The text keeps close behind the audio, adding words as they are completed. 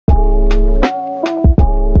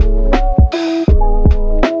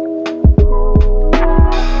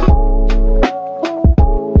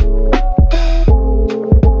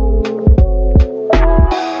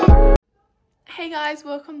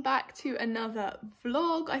back to another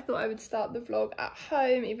vlog. I thought I would start the vlog at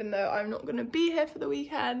home, even though I'm not going to be here for the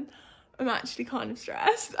weekend. I'm actually kind of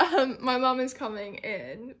stressed. My mum is coming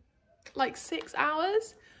in like 6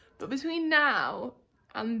 hours, but between now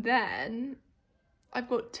and then I've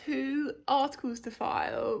got 2 articles to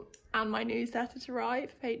file and my newsletter to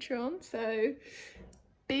write for Patreon. So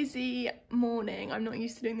busy morning. I'm not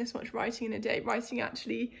used to doing this much writing in a day. Writing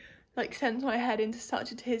actually like sends my head into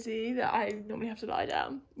such a tizzy that I normally have to lie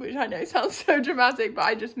down, which I know sounds so dramatic, but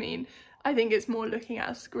I just mean I think it's more looking at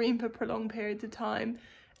a screen for prolonged periods of time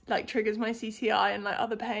like triggers my CCI and like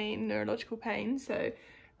other pain, neurological pain, so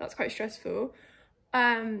that's quite stressful.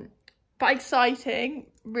 But exciting,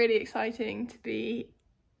 really exciting to be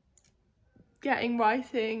getting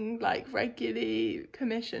writing like regularly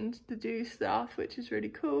commissioned to do stuff, which is really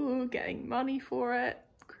cool, getting money for it,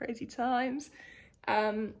 crazy times.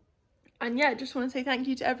 And yeah, just want to say thank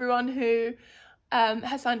you to everyone who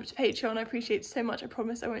has signed up to Patreon. I appreciate it so much. I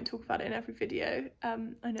promise I won't talk about it in every video. I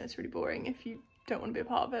know it's really boring if you don't want to be a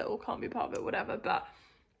part of it or can't be a part of it, whatever, but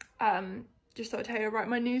just thought I'd tell you I write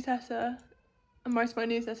my newsletter. I'm writing my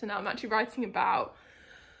newsletter now. I'm actually writing about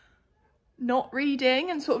not reading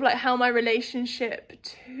and sort of like how my relationship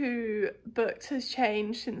to books has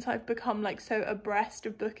changed since I've become like so abreast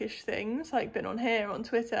of bookish things, like been on here, on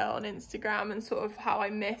Twitter, on Instagram, and sort of how I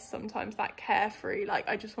miss sometimes that carefree, like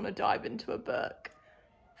I just want to dive into a book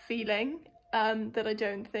feeling that I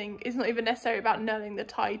don't think, it's not even necessarily about knowing the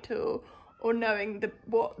title or knowing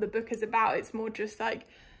what the book is about. It's more just like,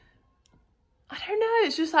 I don't know,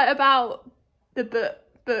 it's just like about the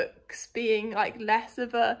books being like less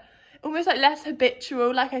of a, almost like less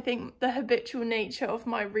habitual. Like I think the habitual nature of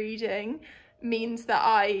my reading means that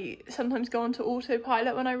I sometimes go onto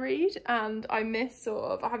autopilot when I read, and I miss sort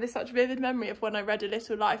of, I have this such vivid memory of when I read A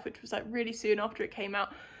Little Life, which was like really soon after it came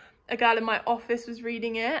out. A girl in my office was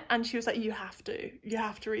reading it and she was like, you have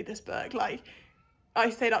to read this book. Like I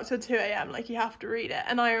stayed up till 2 AM, like you have to read it.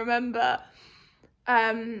 And I remember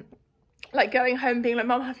like going home being like,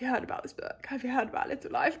 Mum, have you heard about this book? Have you heard about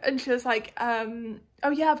Little Life? And she was like, oh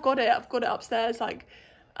yeah, I've got it upstairs. Like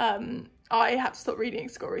I had to stop reading,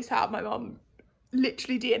 it got really sad. My mum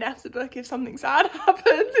literally DNFs the book if something sad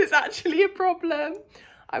happens. It's actually a problem.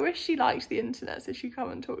 I wish she liked the internet so she'd come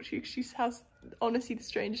and talk to you, because she has honestly the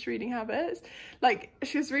strangest reading habits. Like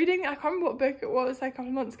she was reading, I can't remember what book it was, like a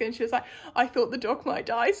couple of months ago, and she was like, I thought the dog might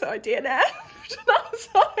die so I DNF'd. And I was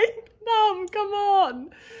like, Mum, come on.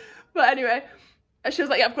 But anyway, she was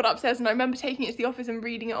like, yeah, I've got it upstairs. And I remember taking it to the office and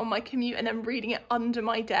reading it on my commute, and then reading it under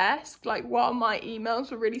my desk, like while my emails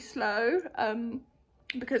were really slow,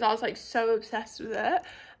 because I was like so obsessed with it.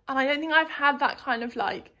 And I don't think I've had that kind of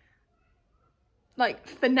like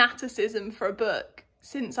fanaticism for a book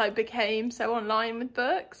since I became so online with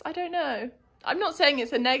books. I don't know. I'm not saying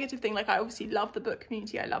it's a negative thing. Like I obviously love the book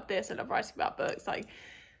community. I love this. I love writing about books. Like,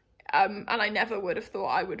 and I never would have thought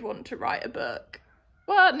I would want to write a book.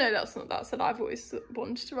 Well, no, that's that I've always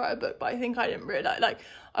wanted to write a book, but I think I didn't realise, like,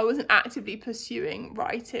 I wasn't actively pursuing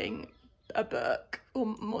writing a book or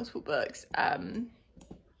multiple books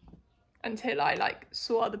until I, like,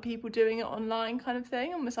 saw other people doing it online kind of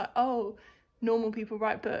thing, and was like, oh, normal people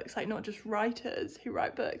write books, like, not just writers who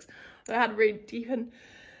write books. I had a really deep and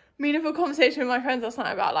meaningful conversation with my friends last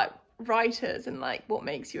night about, like, writers and, like, what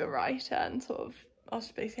makes you a writer, and sort of, I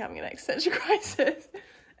was basically having an existential crisis.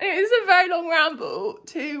 Anyway, this is a very long ramble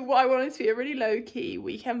to what I wanted to be a really low-key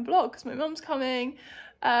weekend vlog, because my mum's coming.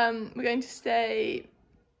 We're going to stay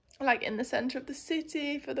like in the centre of the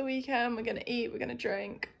city for the weekend. We're going to eat, we're going to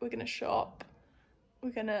drink, we're going to shop, we're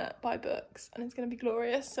going to buy books, and it's going to be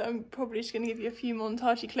glorious. So I'm probably just going to give you a few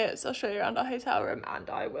montagey clips. I'll show you around our hotel room, and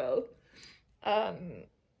I will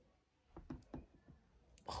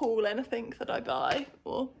haul anything that I buy,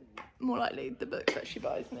 or more likely the books that she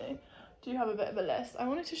buys me. Do you have a bit of a list? I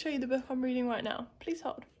wanted to show you the book I'm reading right now. Please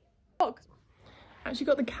hold. I actually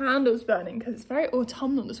got the candles burning because it's very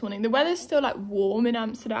autumnal this morning. The weather's still like warm in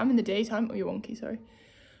Amsterdam in the daytime. Oh, you're wonky, sorry.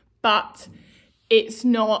 But it's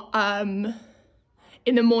not, in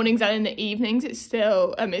the mornings and in the evenings, it's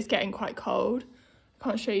still, it's getting quite cold. I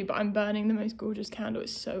can't show you, but I'm burning the most gorgeous candle.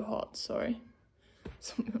 It's so hot, sorry.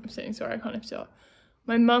 I'm saying sorry, I can't lift it up.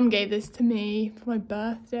 My mum gave this to me for my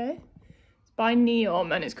birthday. By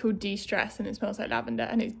Neom, and it's called De-Stress, and it smells like lavender,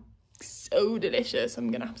 and it's so delicious.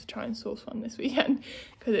 I'm gonna have to try and source one this weekend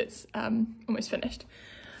because it's almost finished.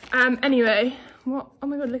 Anyway, what, oh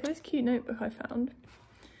my god, look at this cute notebook I found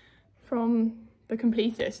from The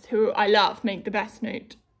Completist, who I love, make the best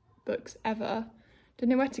notebooks ever. Don't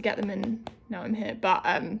know where to get them in now I'm here, but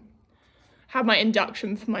had my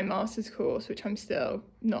induction for my master's course, which I'm still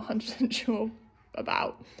not 100% sure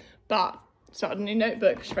about, but started a new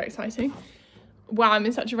notebook, which is very exciting. Wow, I'm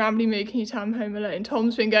in such a rambly mood. Can you tell I'm home alone?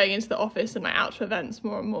 Tom's been going into the office and like out to events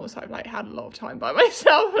more and more, so I've like had a lot of time by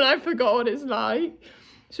myself and I forgot what it's like.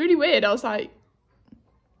 It's really weird. I was like,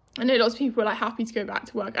 I know lots of people are like happy to go back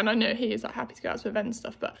to work, and I know he is like happy to go out to events and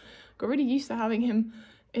stuff, but I got really used to having him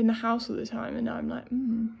in the house all the time, and now I'm like,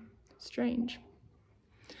 strange.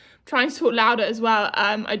 I'm trying to talk louder as well.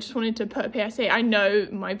 I just wanted to put a PSA. I know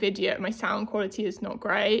my sound quality is not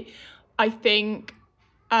great. I think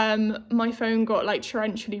my phone got like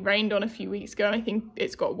torrentially rained on a few weeks ago, and I think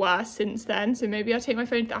it's got worse since then, so maybe I'll take my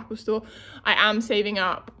phone to the Apple store. I am saving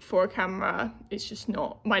up for a camera. It's just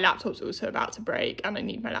not, my laptop's also about to break and I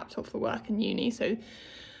need my laptop for work and uni, so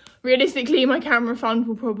realistically my camera fund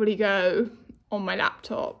will probably go on my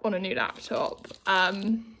laptop, on a new laptop,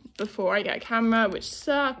 before I get a camera, which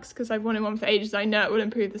sucks because I've wanted one for ages. I know it will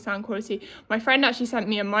improve the sound quality. My friend actually sent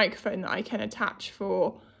me a microphone that I can attach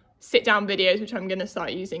for sit down videos, which I'm going to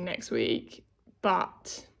start using next week,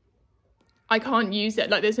 but I can't use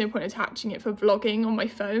it. Like, there's no point attaching it for vlogging on my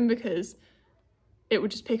phone because it will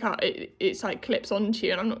just pick up, it's like clips onto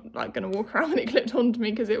you, and I'm not like going to walk around with it clipped onto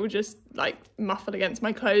me because it will just like muffle against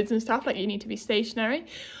my clothes and stuff. Like, you need to be stationary.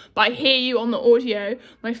 But I hear you on the audio.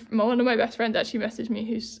 One of my best friends actually messaged me,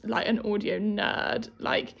 who's like an audio nerd,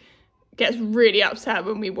 like gets really upset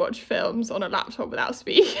when we watch films on a laptop without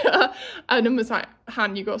speaker, and then was like,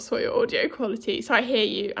 Han, you got to sort your audio quality. So I hear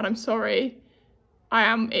you, and I'm sorry.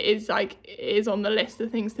 It is on the list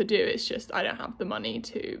of things to do. It's just I don't have the money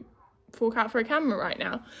to fork out for a camera right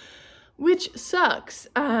now, which sucks,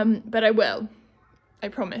 but I will, I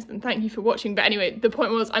promise. And thank you for watching. But anyway, the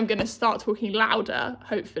point was I'm going to start talking louder,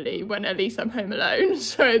 hopefully, when at least I'm home alone,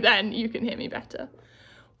 so then you can hear me better.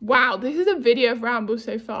 Wow, this is a video of ramble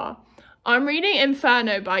so far. I'm reading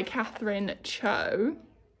Inferno by Catherine Cho.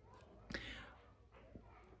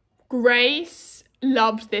 Grace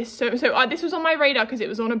loved this. So this was on my radar because it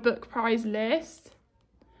was on a book prize list.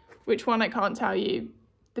 Which one I can't tell you.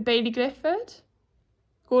 The Bailey Gifford?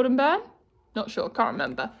 Gordon Byrne? Not sure, can't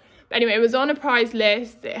remember. But anyway, it was on a prize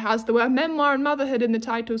list. It has the word memoir and motherhood in the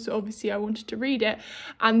title, so obviously I wanted to read it.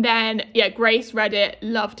 And then, yeah, Grace read it,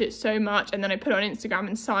 loved it so much. And then I put it on Instagram,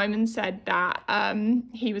 and Simon said that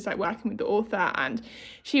he was like working with the author and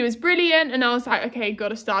she was brilliant. And I was like, okay,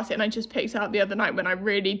 gotta start it. And I just picked it up the other night when I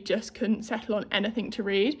really just couldn't settle on anything to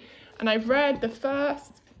read. And I've read the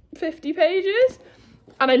first 50 pages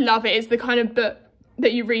and I love it. It's the kind of book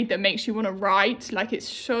that you read that makes you want to write. Like, it's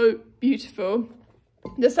so beautiful.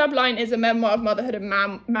 The subline is a memoir of motherhood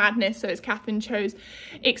and madness, so it's Catherine Cho's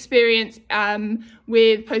experience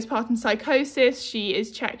with postpartum psychosis. She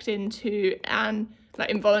is checked into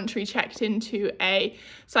involuntary checked into a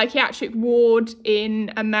psychiatric ward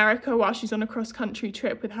in America while she's on a cross-country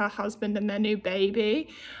trip with her husband and their new baby.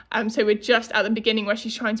 So we're just at the beginning where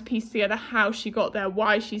she's trying to piece together how she got there,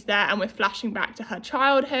 why she's there, and we're flashing back to her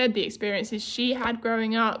childhood, the experiences she had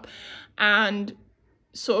growing up, and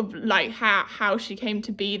sort of like how she came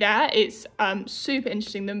to be there. It's super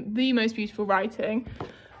interesting, the most beautiful writing.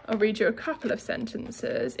 I'll read you a couple of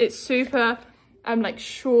sentences. It's super like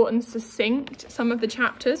short and succinct, some of the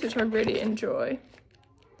chapters, which I really enjoy.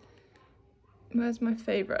 Where's my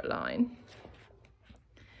favorite line?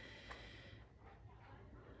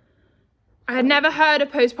 I had never heard of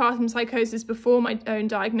postpartum psychosis before my own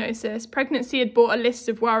diagnosis. Pregnancy had brought a list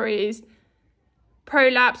of worries: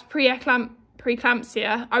 prolapse,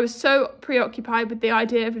 preeclampsia. I was so preoccupied with the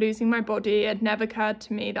idea of losing my body, it had never occurred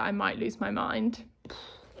to me that I might lose my mind.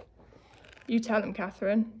 You tell him,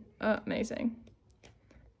 Catherine. Amazing.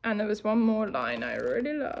 And there was one more line I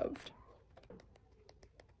really loved.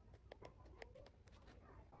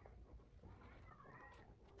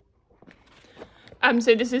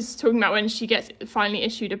 So this is talking about when she gets finally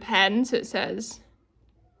issued a pen. So it says,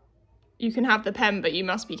 you can have the pen, but you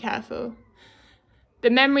must be careful. The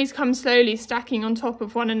memories come slowly, stacking on top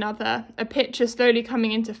of one another, a picture slowly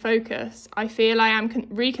coming into focus. I feel I am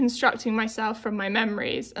reconstructing myself from my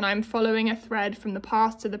memories, and I'm following a thread from the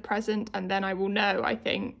past to the present, and then I will know, I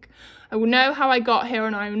think. I will know how I got here,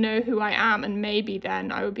 and I will know who I am, and maybe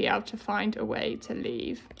then I will be able to find a way to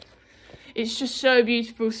leave. It's just so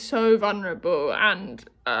beautiful, so vulnerable, and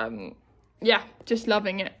yeah, just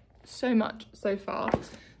loving it so much so far.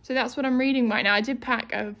 So that's what I'm reading right now. I did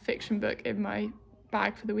pack a fiction book in my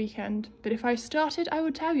bag for the weekend, but if I started, I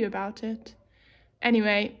would tell you about it.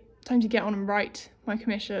 Anyway, time to get on and write my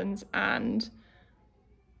commissions, and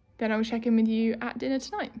then I will check in with you at dinner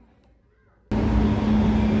tonight.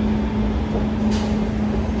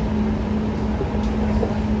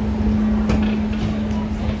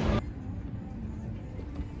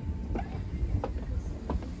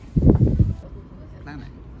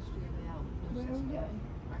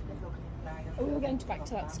 going back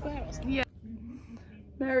to that square or something. Yeah.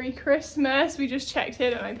 Merry Christmas. We just checked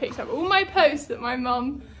in and I picked up all my posts that my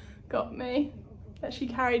mum got me, that she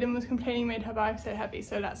carried and was complaining made her bag so heavy,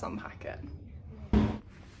 so let's unpack it.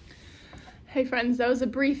 Hey friends, there was a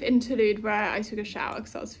brief interlude where I took a shower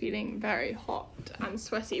because I was feeling very hot and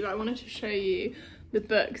sweaty, but I wanted to show you the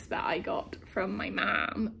books that I got from my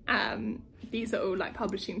mum. These are all like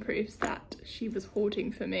publishing proofs that she was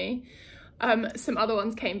hoarding for me. Some other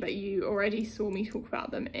ones came, but you already saw me talk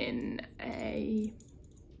about them in a...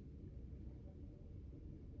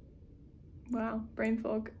 wow, brain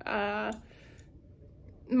fog.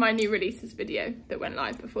 My new releases video that went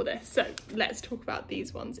live before this. So let's talk about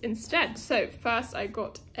these ones instead. So first I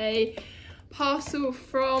got a parcel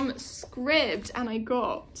from Scribd, and I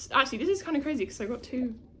got, actually this is kind of crazy because I got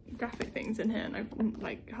 2 graphic things in here and I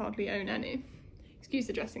like hardly own any. Excuse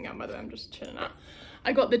the dressing gown, by the way, I'm just chilling out.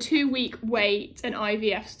 I got the 2-week wait, an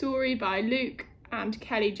IVF story by Luke and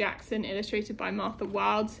Kelly Jackson, illustrated by Martha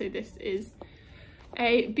Wild. So this is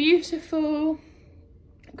a beautiful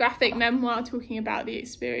graphic memoir talking about the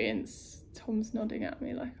experience. Tom's nodding at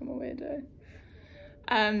me like I'm a weirdo.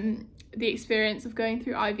 The experience of going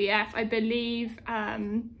through IVF. I believe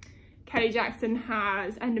Kelly Jackson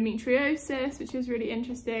has endometriosis, which is really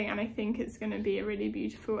interesting, and I think it's going to be a really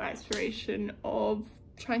beautiful exploration of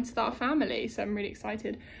trying to start a family, so I'm really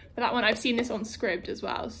excited for that one. I've seen this on Scribd as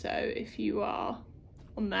well, so if you are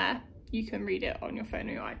on there you can read it on your phone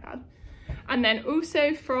or your iPad. And then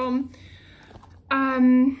also from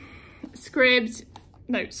Scribd,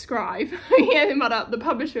 no, Scribe, the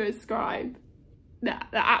publisher is Scribe. The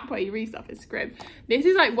app where you read stuff is Scribd. This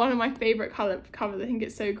is like one of my favourite covers. I think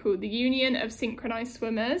it's so cool. The Union of Synchronized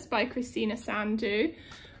Swimmers by Christina Sandu.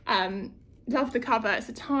 Love the cover. It's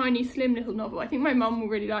a tiny, slim little novel. I think my mum will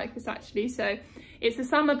really like this actually. So it's the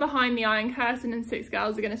summer behind the Iron Curtain and 6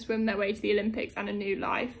 girls are going to swim their way to the Olympics and a new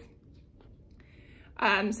life.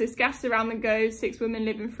 So scattered around the globe, 6 women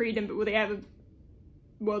live in freedom, but will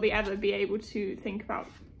they ever be able to think about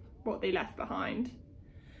what they left behind?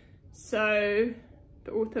 So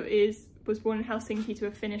the author was born in Helsinki to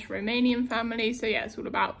a Finnish Romanian family. So yeah, it's all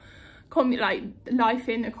about like life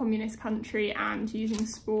in a communist country and using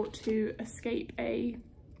sport to escape a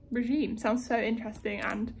regime. Sounds so interesting,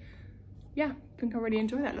 and yeah, I think I really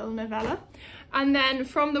enjoy that little novella. And then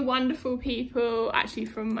from the wonderful people, actually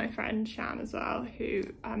from my friend Shan as well, who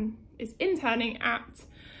is interning at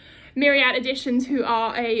Myriad Editions, who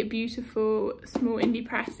are a beautiful small indie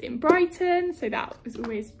press in Brighton, so that was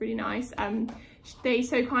always really nice. They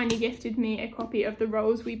so kindly gifted me a copy of The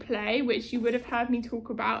Roles We Play, which you would have heard me talk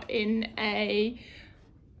about in a,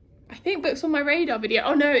 I think, Books on My Radar video.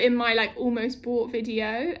 Oh no, in my like almost bought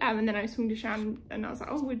video. And then I was talking to Shan and I was like,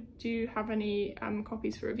 oh, would you have any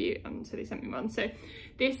copies for review? And so they sent me one. So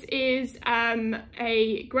this is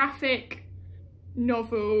a graphic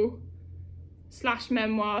novel /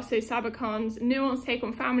 memoir, so Saba Khan's nuanced take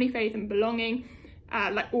on family, faith and belonging,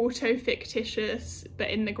 like auto-fictitious but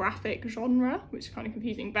in the graphic genre, which is kind of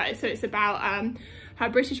confusing. But so it's about her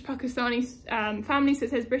British Pakistani family. So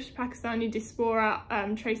it says British Pakistani diaspora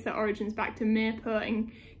trace their origins back to Mirpur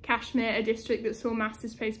in Kashmir, a district that saw mass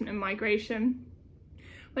displacement and migration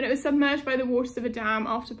when it was submerged by the waters of a dam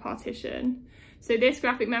after partition. So this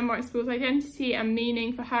graphic memoir explores identity and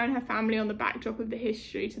meaning for her and her family on the backdrop of the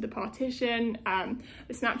history to the partition, a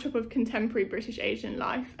snapshot of contemporary British Asian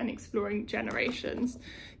life and exploring generations.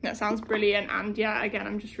 That sounds brilliant, and yeah, again,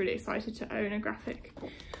 I'm just really excited to own a graphic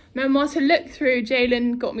memoir to look through.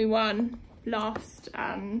 Jalen got me one last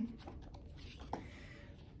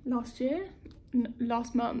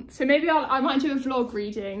month, so maybe I might do a vlog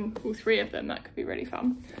reading all 3 of them. That could be really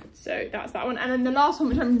fun. So that's that one. And then the last one,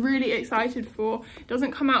 which I'm really excited for,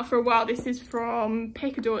 doesn't come out for a while. This is from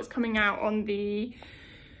Picador. It's coming out on the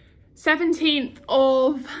 17th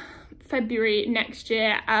of February next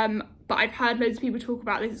year, but I've heard loads of people talk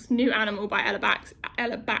about this. It's New Animal by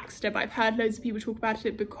Ella Baxter, but I've heard loads of people talk about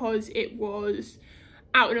it because it was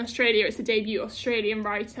out in Australia. It's a debut Australian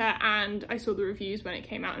writer, and I saw the reviews when it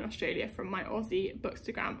came out in Australia from my Aussie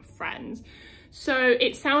Bookstagram friends. So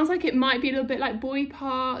it sounds like it might be a little bit like Boy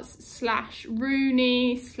Parts /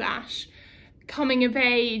 Rooney / coming of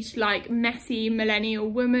age, like messy millennial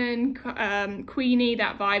woman, Queenie,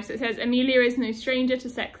 that vibe. So it says Amelia is no stranger to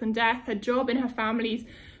sex and death. Her job in her family's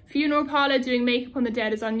funeral parlour doing makeup on the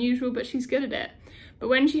dead is unusual, but she's good at it. But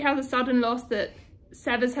when she has a sudden loss that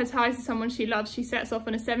severs her ties to someone she loves, she sets off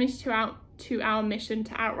on a 72-hour mission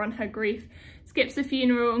to outrun her grief, skips the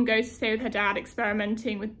funeral and goes to stay with her dad,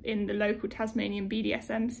 experimenting in the local Tasmanian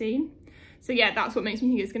BDSM scene. So yeah, that's what makes me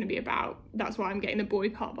think it's going to be about. That's why I'm getting the Boy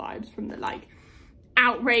Part vibes from the like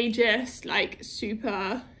outrageous, like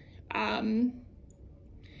super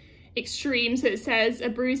extreme. So it says, a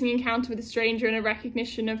bruising encounter with a stranger and a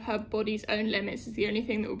recognition of her body's own limits is the only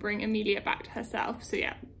thing that will bring Amelia back to herself. So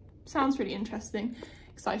yeah, sounds really interesting.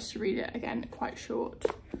 Excited to read it. Again, quite short.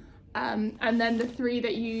 And then the 3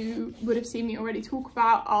 that you would have seen me already talk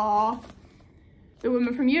about are The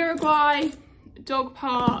Woman from Uruguay, Dog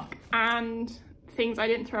Park, and Things I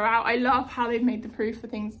Didn't Throw Out. I love how they've made the proof for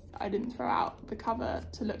Things I Didn't Throw Out, the cover,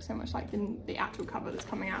 to look so much like the actual cover that's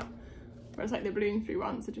coming out. Whereas like the balloon through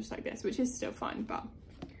ones are just like this, which is still fine, but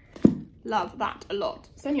love that a lot.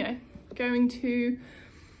 So anyway, going to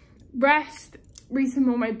rest, read some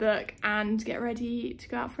more of my book, and get ready to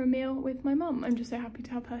go out for a meal with my mum. I'm just so happy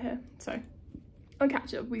to have her here. So I'll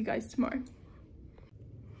catch up with you guys tomorrow.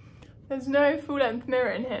 There's no full-length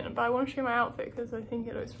mirror in here, but I want to show my outfit because I think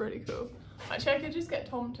it looks really cool. Actually, I could just get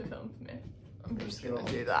Tom to film for me. I'm just gonna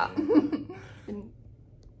do that. Are you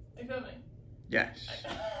filming? Yes.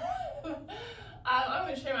 I'm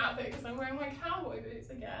going to show my outfit because I'm wearing my cowboy boots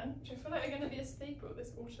again, which I feel like are going to be a staple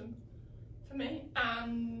this autumn for me.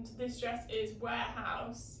 And this dress is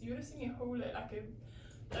Warehouse. You would have seen me haul it like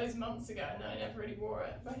those months ago, and then I never really wore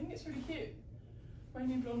it. But I think it's really cute. My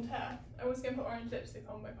new blonde hair. I was going to put orange lipstick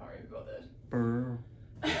on, but I can't really be bothered.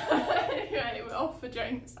 Anyway, we're off for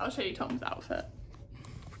drinks. I'll show you Tom's outfit.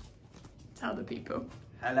 Tell the people.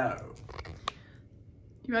 Hello.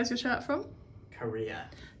 You guys your shirt from? Korea.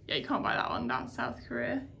 Yeah, you can't buy that one, that's South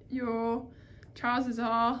Korea. Your trousers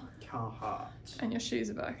are Carhartt. and your shoes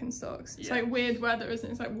are Birkenstocks. It's Yes. like weird weather, isn't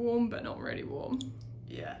it? It's like warm but not really warm.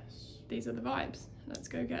 Yes. These are the vibes. Let's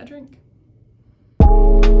go get a drink.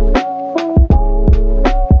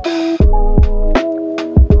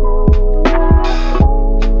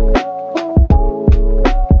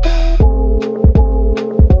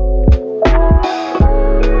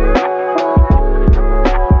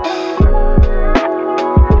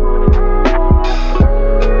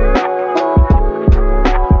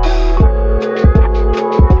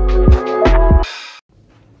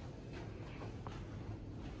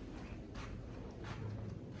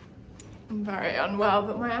 I'm very unwell,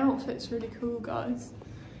 but my outfit's really cool, guys.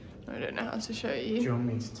 I don't know how to show you. Do you want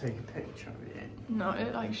me to take a picture of you? No, it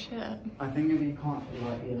look like shit. I think if you can't,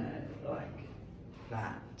 like, you know, like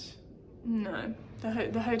that. No,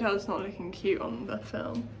 the hotel's not looking cute on the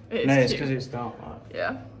film. It is No, it's cute. because it's dark light.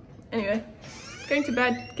 Yeah. Anyway, going to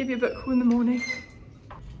bed, give you a book call in the morning.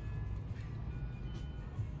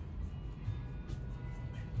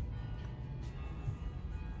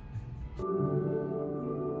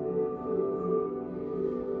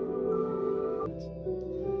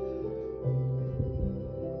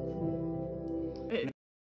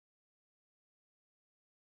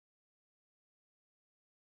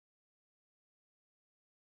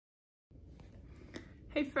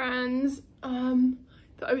 Hey friends,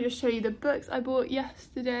 thought I would just show you the books I bought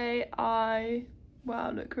yesterday.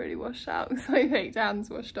 Wow, look really washed out because my fake tan's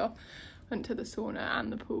washed off. Went to the sauna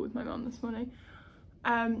and the pool with my mum this morning.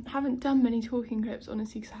 Haven't done many talking clips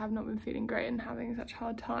honestly because I have not been feeling great and having such a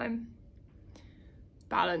hard time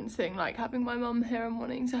balancing like having my mum here and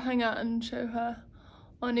wanting to hang out and show her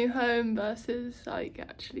our new home versus like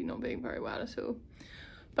actually not being very well at all.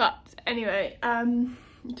 But anyway,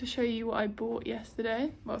 to show you what I bought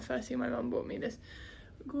yesterday. Well, firstly my mum bought me this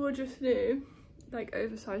gorgeous new like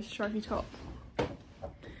oversized stripy top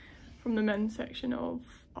from the men's section of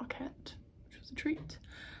Arquette, which was a treat.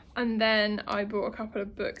 And then I bought a couple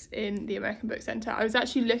of books in the American Book Centre. I was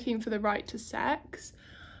actually looking for The Right to Sex,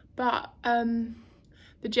 but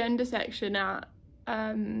the gender section at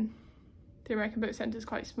the American Book Centre is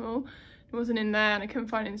quite small. It wasn't in there and I couldn't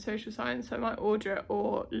find it in social science, so I might order it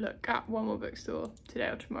or look at one more bookstore today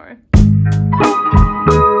or tomorrow.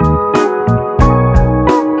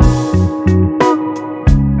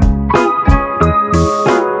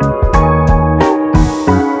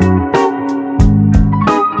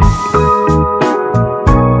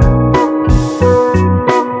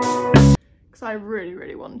 Because I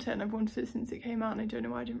really want it and I've wanted it since it came out and I don't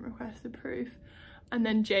know why I didn't request the proof. And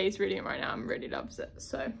then Jay's reading it right now and really loves it,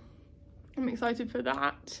 so I'm excited for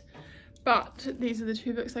that. But these are the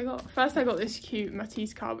two books I got. First I got this cute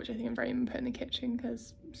Matisse card, which I think I'm very going to put in the kitchen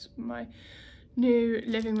because my new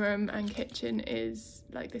living room and kitchen is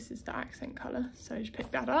like, this is the accent colour, so I just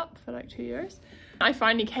picked that up for like €2. I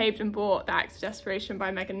finally caved and bought The Acts of Desperation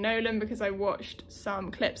by Megan Nolan because I watched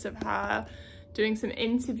some clips of her doing some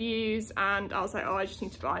interviews and I was like, oh, I just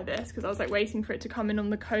need to buy this because I was like waiting for it to come in on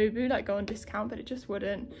the Kobo, like go on discount, but it just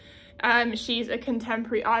wouldn't. She's a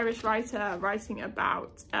contemporary Irish writer writing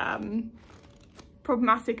about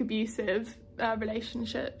problematic abusive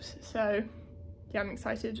relationships, so yeah, I'm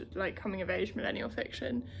excited, like coming of age millennial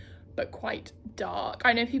fiction, but quite dark.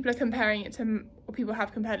 I know people are comparing it to, or people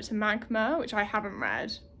have compared it to Magma, which I haven't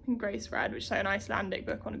read, and Grace read, which is like an Icelandic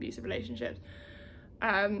book on abusive relationships.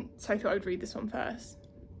 So I thought I would read this one first.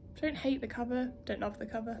 Don't hate the cover, don't love the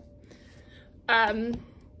cover.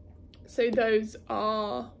 So those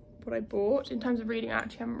are what I bought. In terms of reading, I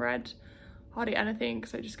actually haven't read hardly anything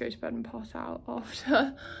because I just go to bed and pass out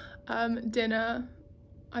after dinner.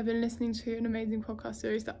 I've been listening to an amazing podcast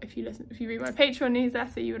series that if you read my Patreon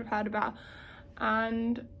newsletter, you would have heard about.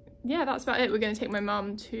 And yeah, that's about it. We're going to take my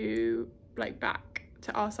mum to like back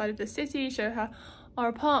to our side of the city, show her our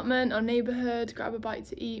apartment, our neighbourhood, grab a bite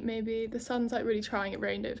to eat maybe. The sun's like really trying, it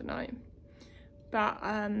rained overnight. But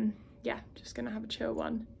yeah, just gonna have a chill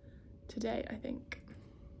one today, I think.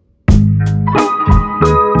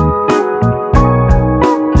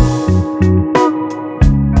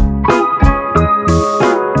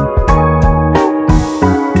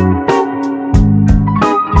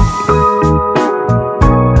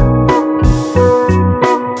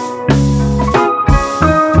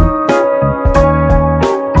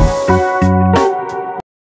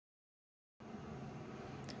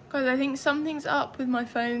 Guys, I think something's up with my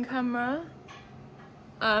phone camera.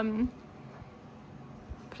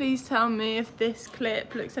 Please tell me if this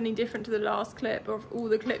clip looks any different to the last clip, or if all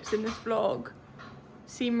the clips in this vlog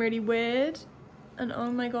seem really weird. And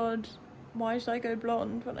oh my god, why should I go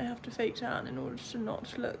blonde when I have to fake tan in order to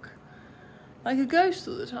not look like a ghost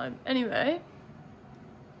all the time? Anyway,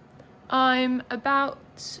 I'm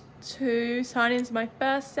about to sign into my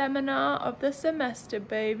first seminar of the semester,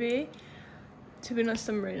 baby. To be honest,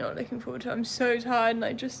 I'm really not looking forward to it. I'm so tired, and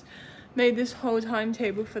I just made this whole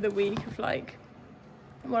timetable for the week of like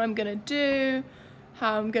what I'm gonna do,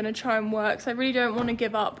 how I'm gonna try and work. So I really don't want to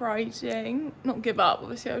give up writing. Not give up,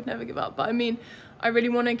 obviously I would never give up, but I mean, I really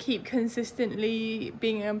want to keep consistently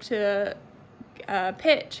being able to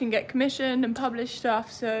pitch and get commissioned and publish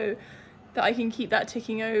stuff so that I can keep that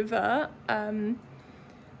ticking over. I'm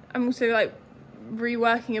also like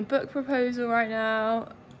reworking a book proposal right now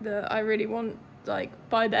that I really want, like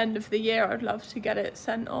by the end of the year I'd love to get it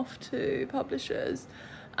sent off to publishers.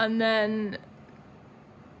 And then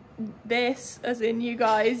this, as in you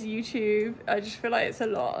guys, YouTube, I just feel like it's a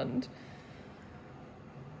lot, and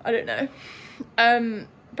I don't know,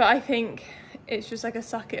 but I think it's just like a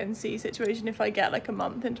suck it and see situation. If I get like a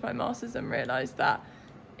month into my masters and realise that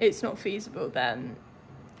it's not feasible, then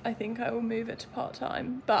I think I will move it to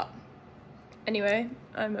part-time. But anyway,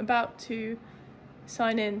 I'm about to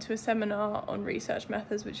sign in to a seminar on research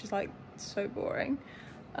methods, which is like so boring.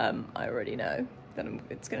 I already know that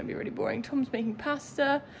it's going to be really boring. Tom's making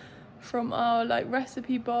pasta from our like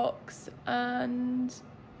recipe box, and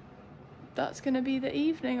that's going to be the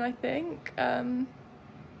evening, I think.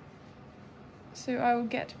 So I will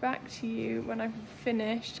get back to you when I've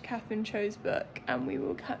finished Catherine Cho's book, and we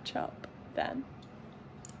will catch up then.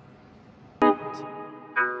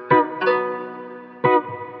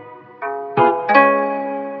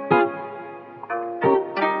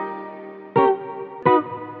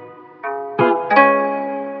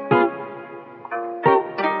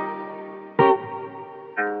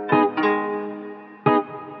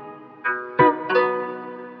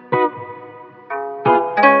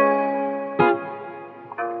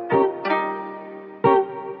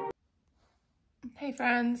 Hey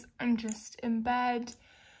friends, I'm just in bed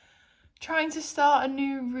trying to start a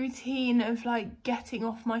new routine of like getting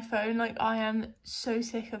off my phone. Like I am so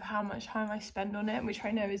sick of how much time I spend on it, which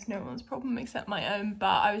I know is no one's problem except my own, but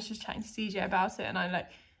I was just chatting to CJ about it, and I like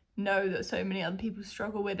know that so many other people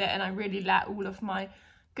struggle with it, and I really let all of my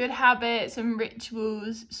good habits and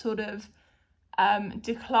rituals sort of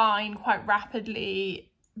decline quite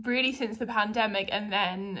rapidly really since the pandemic, and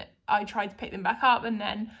then I tried to pick them back up, and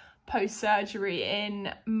then post-surgery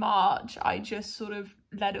in March I just sort of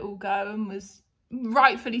let it all go, and was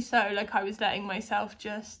rightfully so, like I was letting myself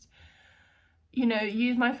just, you know,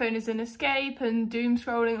 use my phone as an escape and doom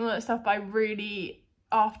scrolling and all that stuff. But I really,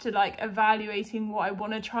 after like evaluating what I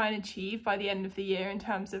want to try and achieve by the end of the year in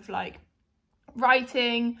terms of like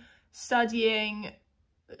writing, studying,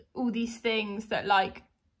 all these things that like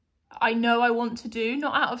I know I want to do,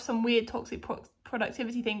 not out of some weird toxic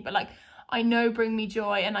productivity thing, but like I know bring me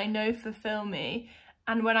joy and I know fulfill me.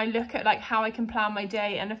 And when I look at like how I can plan my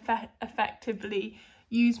day and effectively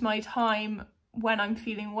use my time when I'm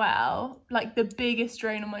feeling well, like the biggest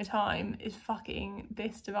drain on my time is fucking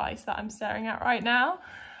this device that I'm staring at right now.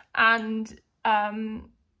 And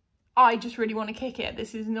I just really want to kick it.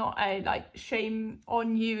 This is not a like shame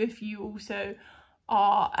on you if you also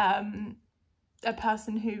are a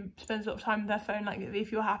person who spends a lot of time with their phone. Like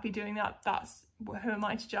if you're happy doing that, that's who am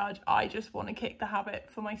I to judge? I just want to kick the habit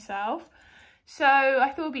for myself. So I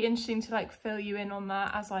thought it'd be interesting to like fill you in on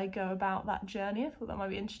that as I go about that journey. I thought that might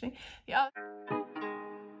be interesting. Yeah.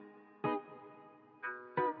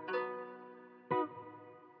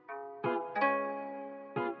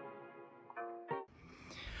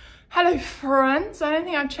 Hello friends, I don't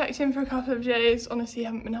think I've checked in for a couple of days. Honestly, I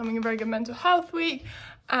haven't been having a very good mental health week,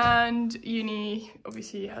 and uni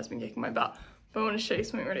obviously has been kicking my butt, but I want to show you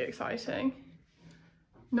something really exciting.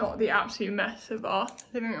 Not the absolute mess of our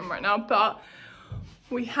living room right now, but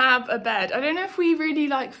we have a bed. I don't know if we really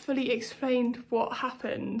like fully explained what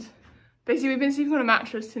happened. Basically, we've been sleeping on a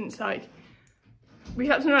mattress since like, we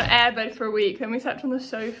slept on an air bed for a week, then we slept on the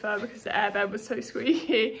sofa because the air bed was so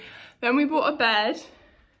squeaky. Then we bought a bed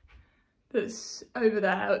that's over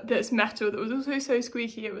there, that's metal, that was also so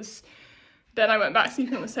squeaky it was, then I went back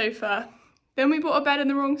sleeping on the sofa. Then we bought a bed in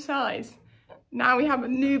the wrong size. Now we have a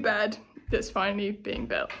new bed that's finally being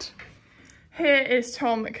built. Here is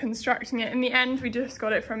Tom constructing it. In the end, we just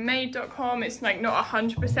got it from made.com. It's like not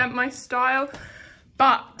 100% my style,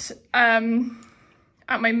 but at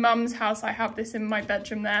my mum's house, I have this in my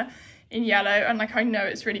bedroom there in yellow, and like I know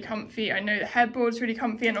it's really comfy. I know the headboard's really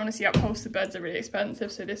comfy, and honestly upholstered beds are really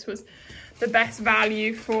expensive, so this was the best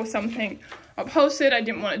value for something upholstered. I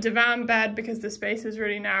didn't want a divan bed because the space is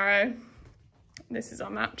really narrow. This is our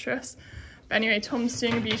mattress. But anyway, Tom's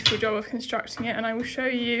doing a beautiful job of constructing it, and I will show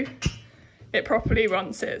you it properly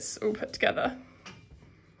once it's all put together.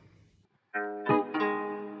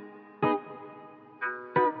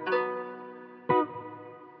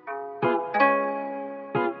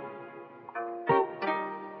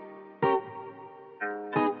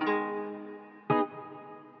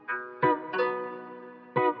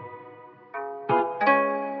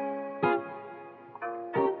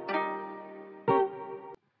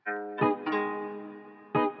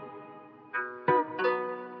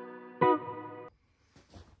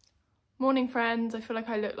 Morning friends, I feel like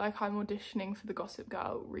I look like I'm auditioning for the Gossip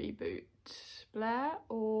Girl reboot. Blair,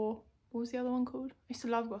 or what was the other one called? I used to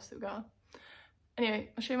love Gossip Girl.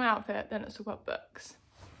 Anyway, I'll show you my outfit, then let's talk about books.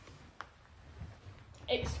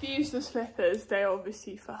 Excuse the slippers, they're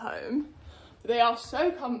obviously for home. But they are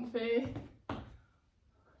so comfy.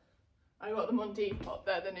 I got them on Depop,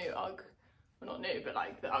 they're the new UGG. Well, not new, but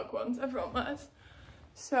like the UGG ones everyone wears.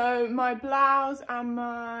 So my blouse and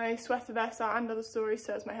my sweater vest are And Other Stories,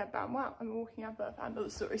 so is my headband. Wow, I'm walking advert for And Other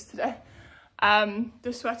Stories today.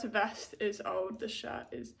 The sweater vest is old, the shirt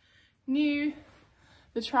is new.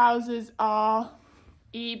 The trousers are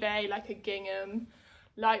eBay, like a gingham,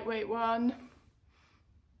 lightweight one.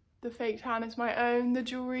 The fake tan is my own. The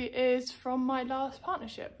jewellery is from my last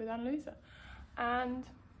partnership with Anna Luisa. And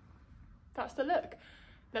that's the look.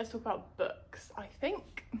 Let's talk about books, I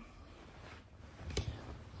think.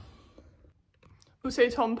 Also,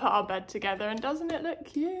 Tom put our bed together, and doesn't it look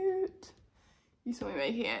cute? You saw me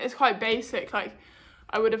making it. It's quite basic, like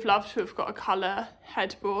I would have loved to have got a colour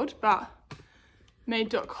headboard, but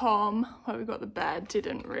made.com, where we got the bed,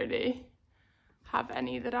 didn't really have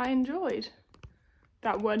any that I enjoyed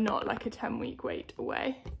that were not like a 10-week wait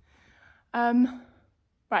away.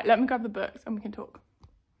 Right, let me grab the books and we can talk.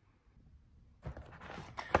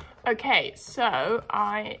 Okay, so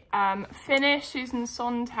I finished Susan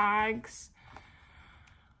Sontag's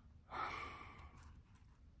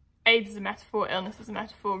AIDS is a Metaphor, Illness is a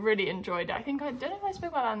Metaphor. Really enjoyed it. I think, I don't know if I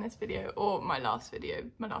spoke about that in this video or my last video,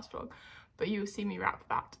 my last vlog, but you will see me wrap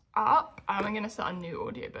that up. I'm going to start a new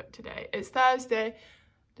audiobook today. It's Thursday.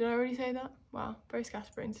 Did I already say that? Wow, very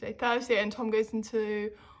scatterbrained today. Thursday, and Tom goes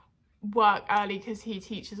into work early because he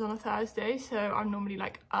teaches on a Thursday, so I'm normally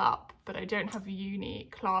like up, but I don't have uni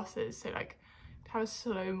classes, so like to have a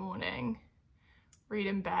slow morning, read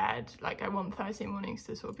in bed. Like I want Thursday mornings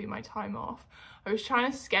to sort of be my time off. I was trying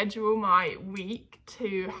to schedule my week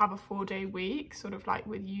to have a 4-day week, sort of like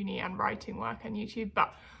with uni and writing work and YouTube,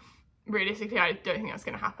 but realistically I don't think that's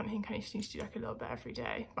going to happen. I think I just need to do like a little bit every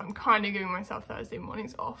day, but I'm kind of giving myself Thursday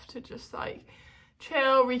mornings off to just like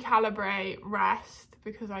chill, recalibrate, rest,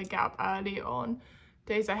 because I get up early on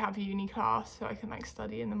days I have uni class, so I can like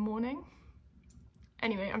study in the morning.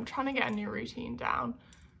 Anyway, I'm trying to get a new routine down,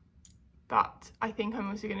 but I think I'm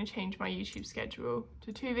also going to change my YouTube schedule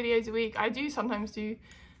to 2 videos a week. I do sometimes do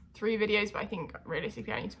 3 videos, but I think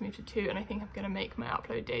realistically I need to move to 2, and I think I'm going to make my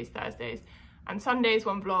upload days Thursdays and Sundays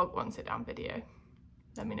 1 vlog, 1 sit down video.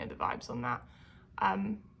 Let me know the vibes on that.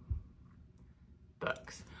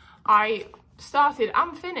 Books. I started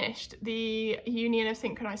and finished The Union of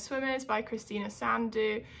Synchronized Swimmers by Christina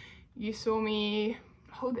Sandu. You saw me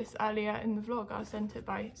hold this earlier in the vlog. I was sent it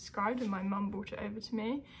by Scribed and my mum brought it over to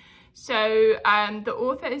me. So the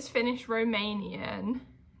author is Finnish Romanian.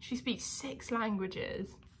 She speaks 6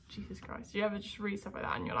 languages. Jesus Christ. Do you ever just read stuff like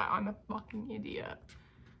that and you're like, I'm a fucking idiot?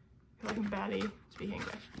 Because I can barely speak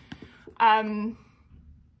English.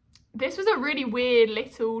 This was a really weird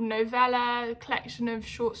little novella collection of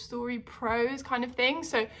short story prose kind of thing.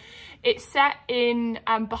 So it's set in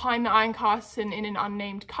behind the Iron Curtain in an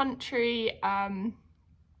unnamed country, and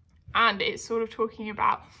it's sort of talking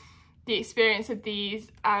about the experience of these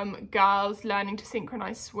girls learning to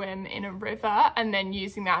synchronise swim in a river and then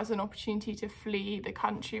using that as an opportunity to flee the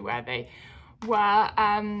country where they were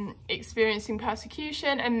experiencing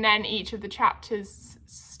persecution. And then each of the chapters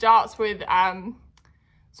starts with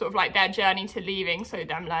sort of like their journey to leaving, so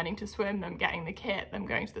them learning to swim, them getting the kit, them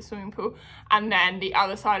going to the swimming pool, and then the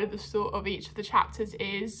other side of the story of each of the chapters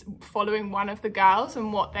is following one of the girls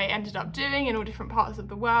and what they ended up doing in all different parts of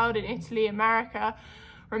the world, in Italy, America,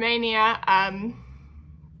 Romania.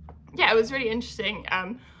 Yeah, it was really interesting,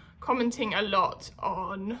 commenting a lot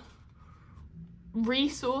on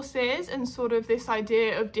resources and sort of this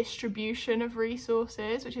idea of distribution of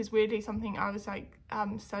resources, which is weirdly something I was like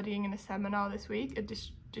studying in a seminar this week,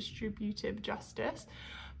 distributive justice.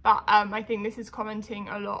 But I think this is commenting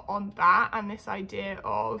a lot on that and this idea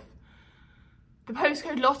of the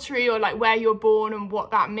postcode lottery, or like where you're born and what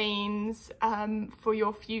that means for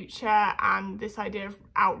your future, and this idea of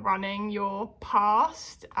outrunning your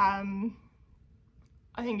past. I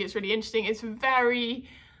think it's really interesting. It's very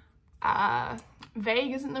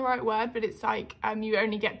vague isn't the right word, but it's like you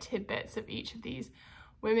only get tidbits of each of these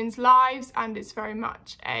women's lives, and it's very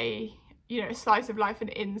much a, you know, a slice of life and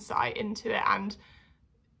insight into it. And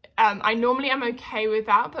I normally am okay with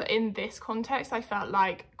that, but in this context I felt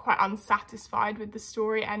like quite unsatisfied with the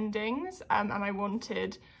story endings, and I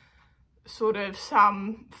wanted sort of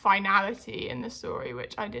some finality in the story,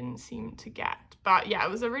 which I didn't seem to get. But yeah,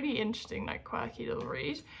 it was a really interesting, like, quirky little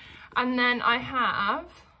read. And then I have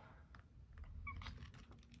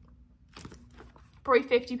probably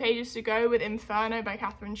 50 pages to go with Inferno by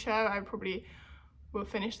Catherine Cho. I probably will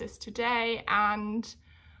finish this today, and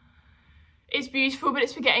it's beautiful, but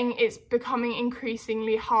it's becoming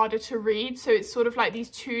increasingly harder to read. So it's sort of like these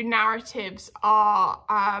two narratives are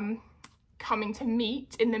coming to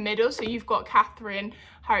meet in the middle. So you've got Catherine,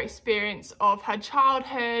 her experience of her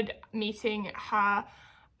childhood, meeting her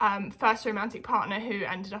first romantic partner who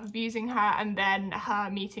ended up abusing her, and then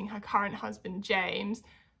her meeting her current husband James,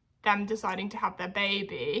 them deciding to have their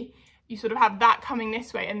baby. You sort of have that coming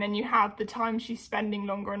this way, and then you have the time she's spending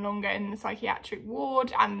longer and longer in the psychiatric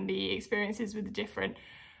ward, and the experiences with the different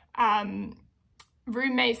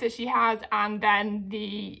roommates that she has, and then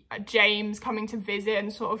the James coming to visit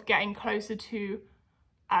and sort of getting closer to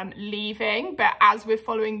leaving. But as we're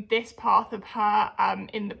following this path of her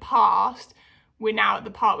in the past, we're now at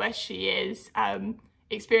the part where she is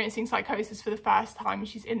experiencing psychosis for the first time.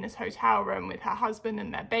 She's in this hotel room with her husband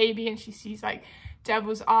and their baby, and she sees like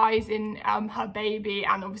devil's eyes in her baby,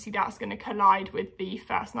 and obviously that's going to collide with the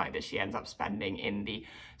first night that she ends up spending in the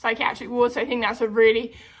psychiatric ward. So I think that's a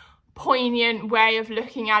really poignant way of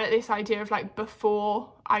looking at it, this idea of like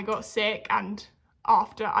before I got sick and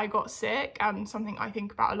after I got sick, something I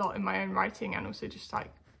think about a lot in my own writing, and also just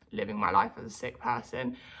like living my life as a sick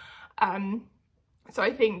person. So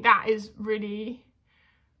I think that is really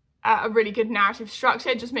a really good narrative structure.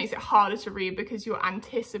 It just makes it harder to read because you're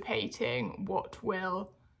anticipating what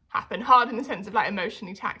will happen. Hard in the sense of like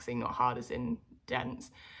emotionally taxing, not hard as in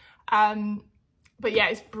dense. But yeah,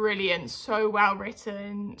 it's brilliant, so well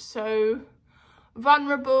written, so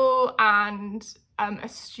vulnerable and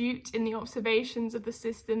astute in the observations of the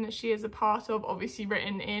system that she is a part of. Obviously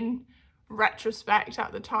written in retrospect.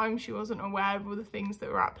 At the time she wasn't aware of all the things that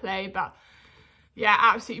were at play, but yeah,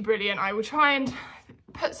 absolutely brilliant. I will try and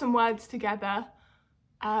put some words together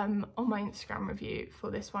on my Instagram review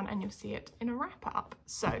for this one, and you'll see it in a wrap up.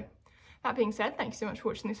 So that being said, thank you so much for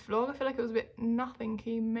watching this vlog. I feel like it was a bit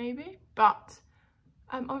nothing-y maybe, but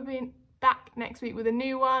I'll be back next week with a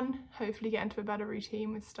new one, hopefully get into a better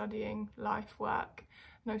routine with studying, life, work,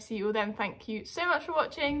 and I'll see you all then. Thank you so much for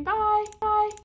watching. Bye.